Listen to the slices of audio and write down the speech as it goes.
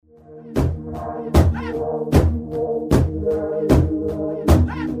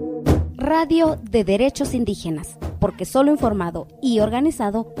radio de derechos indígenas, porque solo informado y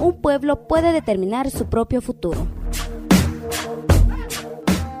organizado, un pueblo puede determinar su propio futuro.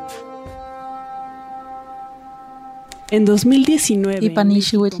 En 2019.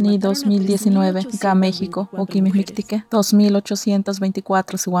 Ipanixihuitl 2019, Ga México, Oquimihmictique,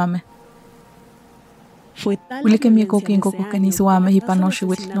 2824 Suame. Ulike mieko kinko kokeni suame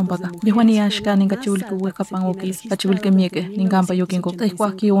hipanoxihuitl nompaka. Yehuani axka ninkachulke huekapan okili, kachulke mieke, ninkampa yokinko.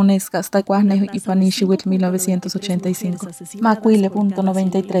 Taikuaki unesca hasta cuahne ipanixihuitl 1985.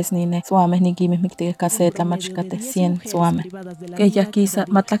 Macuile.93 nine suame ninkimihmictique casetla machcate 100 suame. Que ya quisa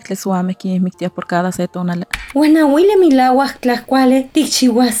matlacle suame kimihmictia por cada se tonale. Wanahuile milawaj tlacuale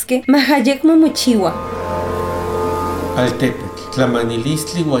tichihuasque mahayekmo mochiwa. Altepetl,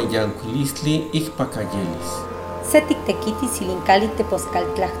 tlamanilistli huanyancuilistli ikpakayelis. Setiktekiti silincali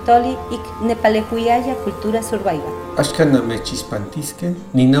teposcaltlahtoli ik nepalehuiaya cultura survaiva. Axkan namechispantisque,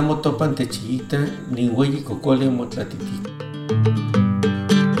 ninamotopan techiita, ninhueyi cocole motlatitic.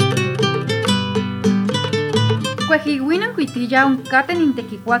 Cuejihuinan cuitilla uncate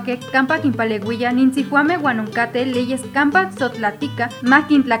nintequihuaque, campa quimpaleguilla, ninzihuame guanuncate, leyes campa sotlatica, ma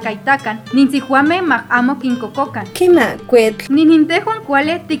quintlacaitacan, ninzihuame ma amo quincococan. Quema, cuetl. Ninintejun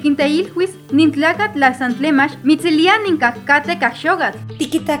cuale, tiquinteilhuis, nintlacat la santlemash, mitzilia nincacate caxogat.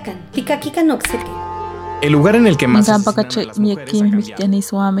 Tiquitacan, ticaquican oxeque. El lugar en el que más Ninkampakache miekimihmictia ni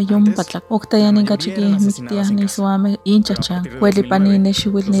suame yumpatlak. Oktaya ninkachikimihmictia ni suame inchachan. Huelipanine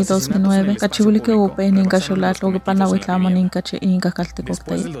xihuil ni 2009. Kachihulike upe ninkaxolatl okipanahuitlamo ninkache inkakaltik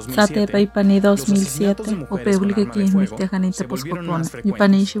oktaya. Satepa ipani 2007. Upe hulike kimihmictia kaniteposkopone.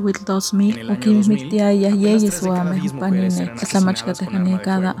 Ipani xihuil 2000. Okimihmictiaya yeyi suame upanine. Atlamachkatejani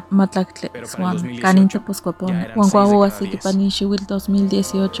cada matlaktle suame. Kaniteposkopone. Huankuahuasi kipani xihuil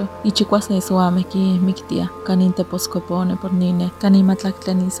 2018. Ichikuase suame kimihmictia. Kaninte poskopone por nine,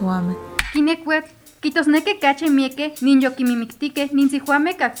 kanimatlactlani suame. Kinecuet, quitosneque cache mieke, ninyoquimimictique,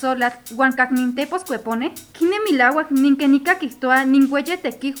 ninzihuame caxolat, huancacninte poscuepone, kine milawak, ninkenica quictoa, ninhueye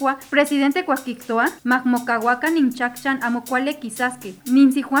tequihua, presidente cuaquictoa, magmocahuaca ninchachan, amocuale quizasque,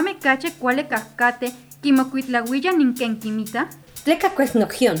 ninzihuame cache cuale cascate, quimocuitlahuilla ninkenquimita. Tleca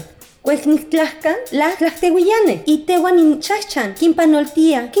cuesnogion. Cuesnictlahcan, tehuillane, y tehuan inchachan,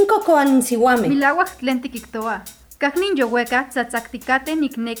 quimpanoltia, quincocoan insihuame. Milawak tlentiquictoa. Cacnin yohueca, tzatzacticate,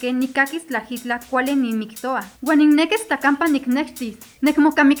 nicneque, nicaquis tlajitla, cuale nimictoa. Guaninneques tacampa nicnextis,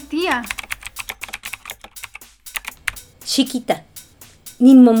 necmocamictia. Chiquita.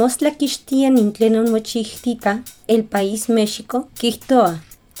 Ninmomostla quixtia nintlenon mochichtita, el país México, quictoa.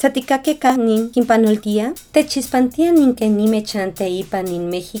 Tzaticake nin quimpanoltia, techispantia ninkenime chanteipa nin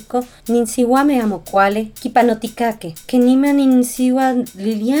México, ninsihuame amocuale, quipanoticake, kenima ninsiwa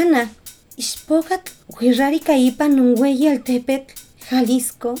Liliana, ispogat huirarica ipa nunhueyi altepetl,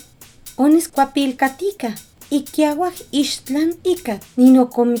 Jalisco, ones cuapilcatica, iquiahuaj ixtlan icat,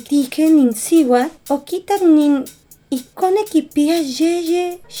 ninocomitike ninsiwa, oquitat nin icone quipia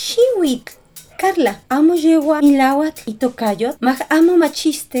yeye xihuitl. Carla, amo yewa milawat y tocayot, mag amo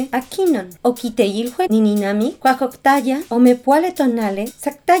machiste akinon. O quiteilhue nininami, cuacoctaya, o me puale tonale,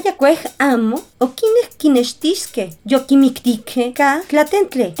 sactaya cuej amo, o kinextisque, yo quimictique, ka,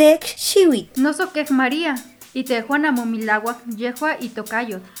 tlatentle, tec, xiwit. No so quej María, y te juana momilawak, yehua y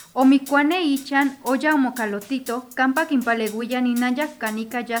tocayot. O mi cuane ichan, oya mocalotito, campa quimpaleguilla ninaya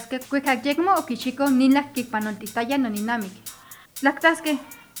canica yasque, cuejayegmo o quichico ninla kikpanoltitaya noninamic. Lactasque.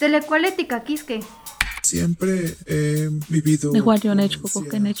 Telecuale ticaquisque. Siempre he vivido. Nehuayo nechcoco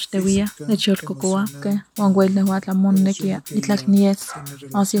que nechtewia, nechorcocoa, que wanguel nehuatla monnequia, itlak nies,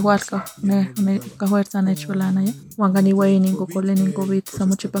 así hualca, ne cahuerza necholana ya, wanganiway ninco cole ninco bit,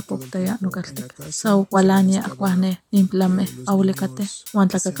 samuchipacoctaya, no caltec. Sau walania, acuane, implame, aulecate,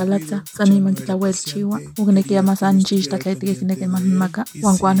 wantlacacalatza, saniman quitawel chiwa, ugnequia más anchis, tatletic, neque más maca,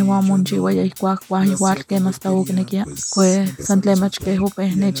 wanguane wamon chiwa ya iguac, igual que más ta ugnequia, que santlemach que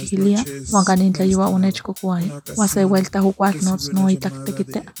hupe nechigilia, wanganintla iwa un Kukuay, wase vuelta jucual no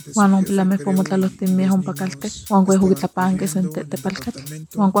itlactequite, guanon plame como tlalostimie un pacalte, guangue juguitlapanque sente tepalcat,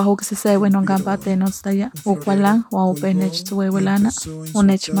 guanguajuque se sewe non gampate nos taya, ucualan, guaupenech suewelana,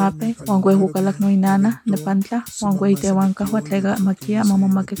 unech mape, guangue jucalac no inana, nepantla, guangue ite guancajuatlega maquia,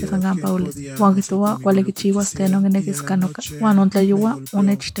 mamamaque que sangan paules, guanquitua, gualequichihuas tenon en equiscanoca, guanon tlayua,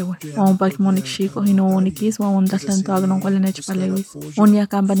 unech tewe, guan pac chico y no uniquis, guan tlatlento agnon gualenech palewis, unia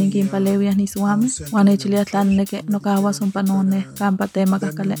campa ninquin palewias ni suame, Juanichilia tlaneke no kawas un panone campa tema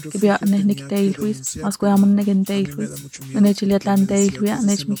kakale kibia nikteil Luis askuamun negenteil Luis nechilia tlanteil wia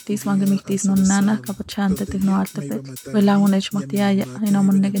nechmiktis wangemiktis non nana kapachante tekno altepet wela unech matiaya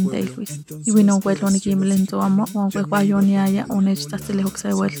inamun negenteil Luis iwino kwelo nikimlento amo wangwe kwayoniaya unech tasile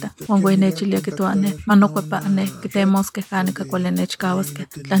hokse vuelta wangwe nechilia kituane manokwepa ne kitemos ke kanika kwale nech kawaske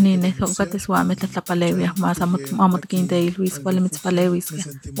tlanine hokate suame tlatlapalewia mas amot kinteil Luis kwale mitspalewis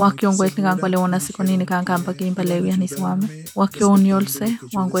wakyon kwetnikan kwale una sikonini kan kampa kimpalewia ni suame wakyon yolse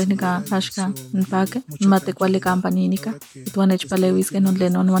wangwe nika ashka npake mate kwale kampaninika ituane chpalewis ke non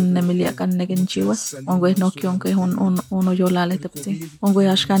lenon wan nemilia kan negen chiwas wangwe nokyon ke uno yolale tepsi wangwe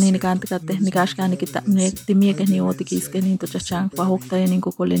ashka ni kan tikate nika ashka ni kita ne timie ke ni otikis ke ni to chachan kwa hokta ni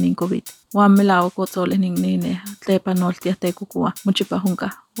kokole ni covid wamela ko tsole ni ne tepa noltia te kukua muchipa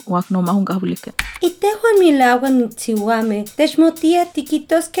hunka wakno mahunga hulike Itejuan milawan tiwame techmotia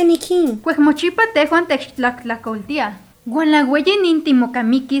tiquitos kenikin Pues mochipa tejuan techtlacoltia. Guan la huelle nin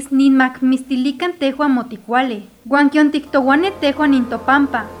timokamikis nin macmistilican tejuan moticuale. Guan kiontictoguane tejuan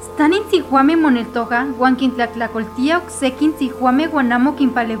intopampa. Stanin tijuame moneltoga, guan quintlacoltia oxequin tijuame guanamo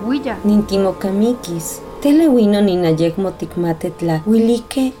quimpalehuilla. Nintimokamikis. Telewino ninayek motikmatetla.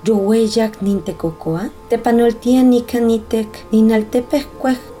 Wilike rohueyak nintecocoa. Tepanoltia nikanitek. Ninaltepec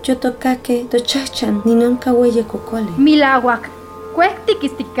cuej chotokake tochachan ninoncahuelle cocole. Milahuac. Cuec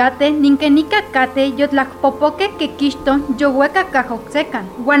tiquisticate, ninkenicacate, yotlacpopoque quequiston, yohueca cajoxecan.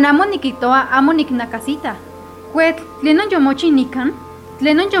 Guanamo nikitoa amo niknacasita. Cuet, tlenon yomochi nican,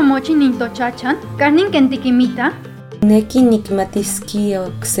 tlenon yomochi nintochachan, carnin kentiquimita. Neki nikmatiski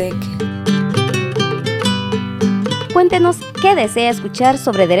oxeque. Cuéntenos qué desea escuchar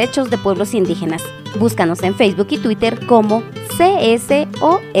sobre derechos de pueblos indígenas. Búscanos en Facebook y Twitter como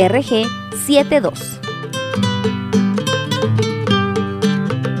CSORG72.